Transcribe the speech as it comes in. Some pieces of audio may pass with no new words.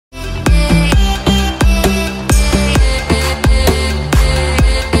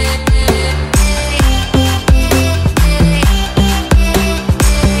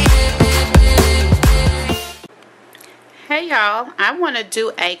y'all, I want to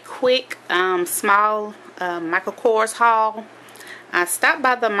do a quick small Michael Kors haul. I stopped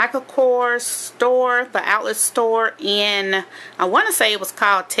by the Michael Kors store, the outlet store in, I want to say it was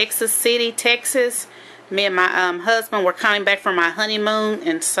called Texas City, Texas. Me and my husband were coming back from my honeymoon,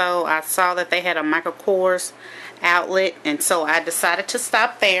 and so I saw that they had a Michael Kors outlet, and so I decided to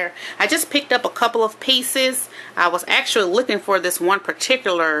stop there. I just picked up a couple of pieces. I was actually looking for this one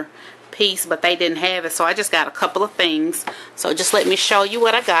particular piece, but they didn't have it, so I just got a couple of things. So just let me show you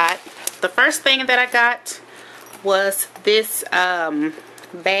what I got. The first thing that I got was this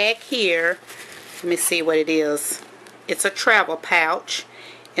bag here. Let me see what it is. It's a travel pouch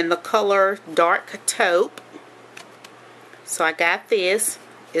in the color dark taupe. So I got this.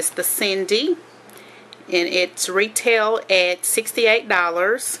 It's the Cindy, and it's retail at $68.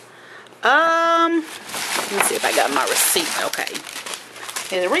 Let me see if I got my receipt. Okay.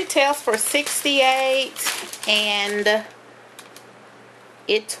 It retails for $68, and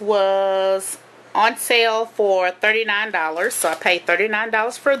it was on sale for $39. So I paid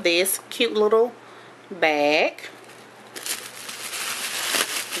 $39 for this cute little bag.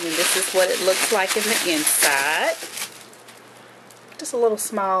 And this is what it looks like in the inside. Just a little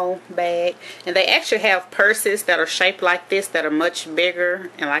small bag. And they actually have purses that are shaped like this that are much bigger.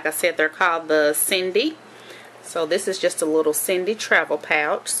 And like I said, they're called the Cindy. So this is just a little Cindy travel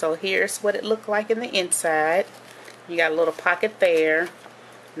pouch. So here's what it looked like in the inside. You got a little pocket there.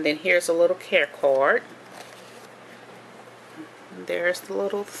 And then here's a little care card. And there's the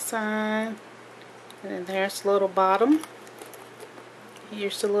little sign. And then there's the little bottom.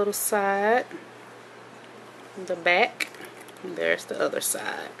 Here's the little side. The back. And there's the other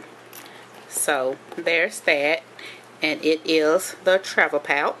side. So there's that. And it is the travel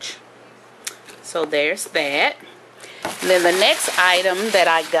pouch. So there's that. And then the next item that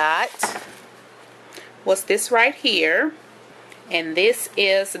I got was this right here. And this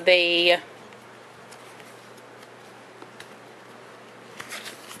is the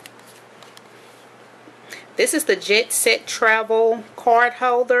Jet Set Travel card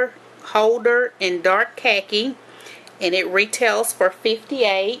holder in dark khaki, and it retails for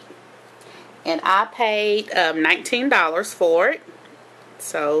 $58, and I paid $19 for it.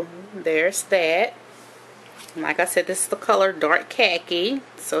 So there's that. And like I said, this is the color dark khaki.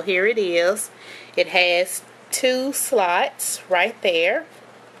 So here it is. It has 2 slots right there,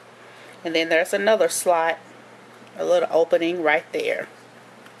 and then there's another slot, a little opening right there,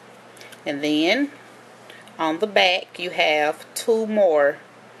 and then on the back you have two more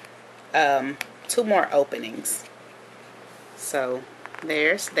openings. So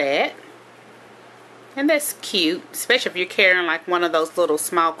there's that. And that's cute, especially if you're carrying like one of those little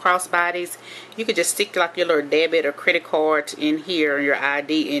small crossbodies. You could just stick like your little debit or credit card in here, or your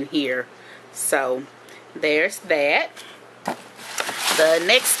ID in here. So there's that. The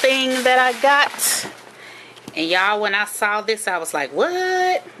next thing that I got, and y'all, when I saw this, I was like,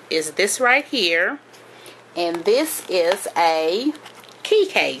 what is this right here? And this is a key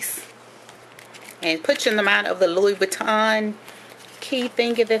case. And put you in the mind of the Louis Vuitton key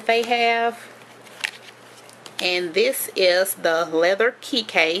thingy that they have. And this is the leather key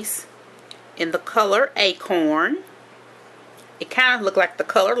case in the color Acorn. It kind of looked like the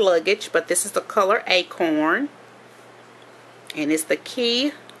color Luggage, but this is the color Acorn. And it's the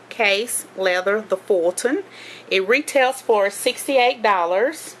key case leather, the Fulton. It retails for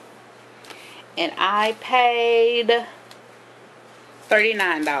 $68. And I paid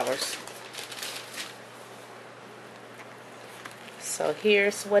 $39. So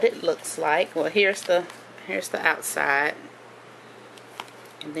here's what it looks like. Well, here's the outside,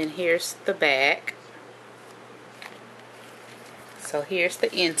 and then here's the back. So here's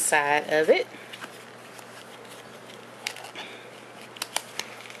the inside of it.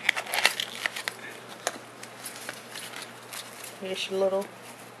 Here's your little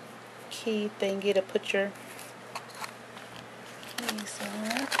key thingy to put your keys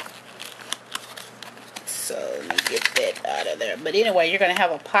on. So let me get that out of there. But anyway, you're going to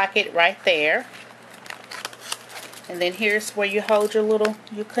have a pocket right there. And then here's where you hold your little,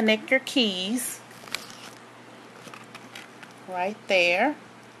 you connect your keys. Right there.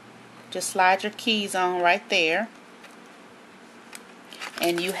 Just slide your keys on right there.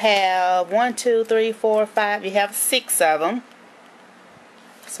 And you have 1, 2, 3, 4, 5. You have 6 of them.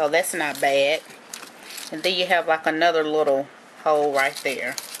 So that's not bad. And then you have like another little hole right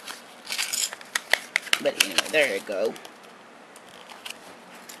there. But anyway, there you go.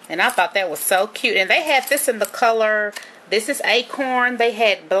 And I thought that was so cute. And they had this in the color, this is Acorn. They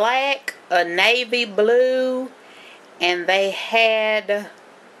had black, a navy blue, and they had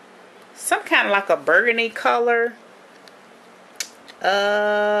some kind of like a burgundy color.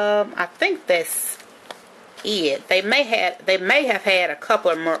 I think that's it. They may have had a couple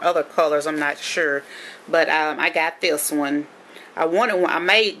of more other colors. I'm not sure, but I got this one. I wanted one. I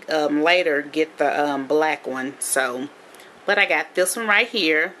may later get the black one. So, but I got this one right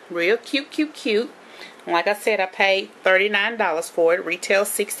here. Real cute, cute, cute. Like I said, I paid $39 for it. Retail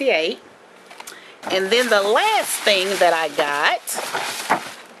 $68. And then the last thing that I got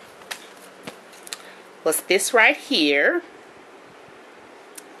was this right here.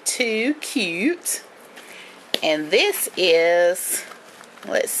 Too cute. And this is,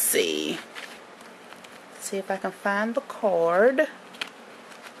 let's see if I can find the card.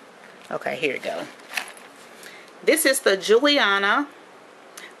 Okay, here we go. This is the Juliana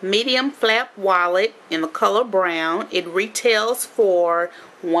medium flap wallet in the color brown. It retails for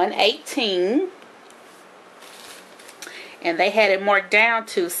 $118, and they had it marked down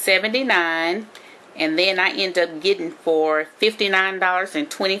to $79, and then I ended up getting for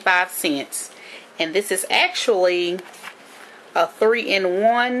 $59.25. And this is actually a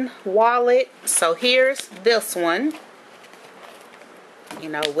 3-in-1 wallet. So here's this one, you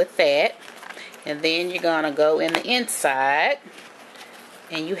know, with that. And then you're gonna go in the inside,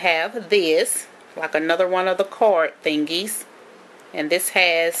 and you have this, like another one of the card thingies. And this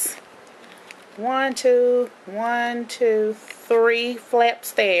has 3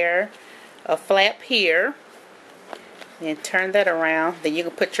 flaps there, a flap here, and turn that around. Then you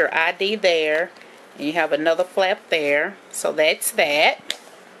can put your ID there, and you have another flap there. So that's that.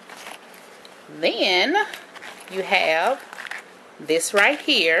 Then you have this right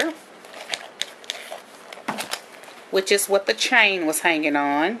here, which is what the chain was hanging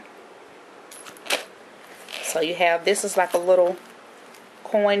on. So you have, this is like a little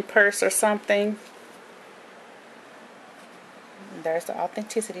coin purse or something. There's the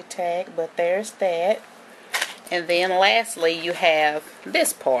authenticity tag, but there's that. And then lastly, you have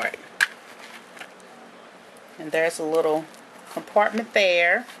this part. And there's a little compartment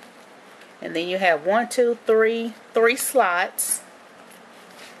there. And then you have 3 slots.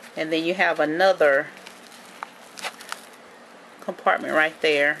 And then you have another compartment right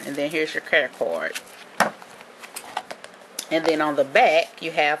there. And then here's your care card. And then on the back, you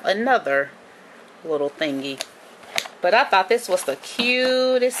have another little thingy. But I thought this was the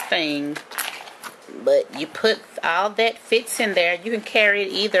cutest thing. But you put all that fits in there. You can carry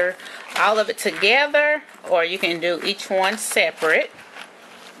it either all of it together, or you can do each one separate.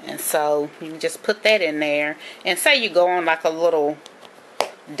 And so you can just put that in there. And say you go on like a little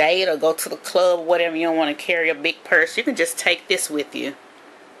date or go to the club, whatever, you don't want to carry a big purse, you can just take this with you.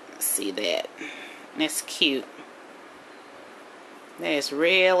 See that? That's cute. That is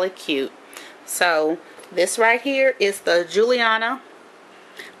really cute. So this right here is the Juliana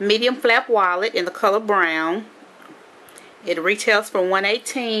medium flap wallet in the color brown. It retails for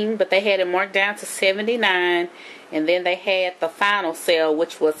 $118, but they had it marked down to $79, and then they had the final sale,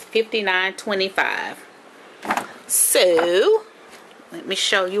 which was $59.25. So let me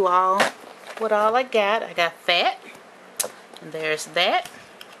show you all what all I got. I got that, and there's that.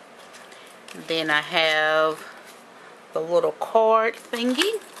 And then I have the little card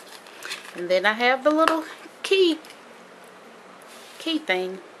thingy, and then I have the little key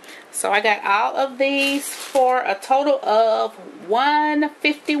thing. So I got all of these for a total of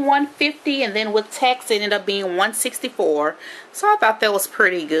 $150, and then with tax it ended up being $164. So I thought that was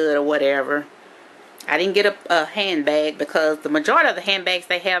pretty good or whatever. I didn't get a handbag because the majority of the handbags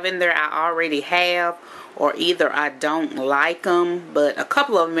they have in there I already have, or either I don't like them, but a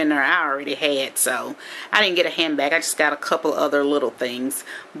couple of them in there I already had, so I didn't get a handbag. I just got a couple other little things.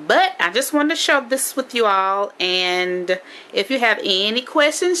 But I just wanted to share this with you all, and if you have any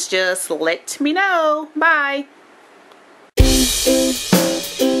questions, just let me know. Bye.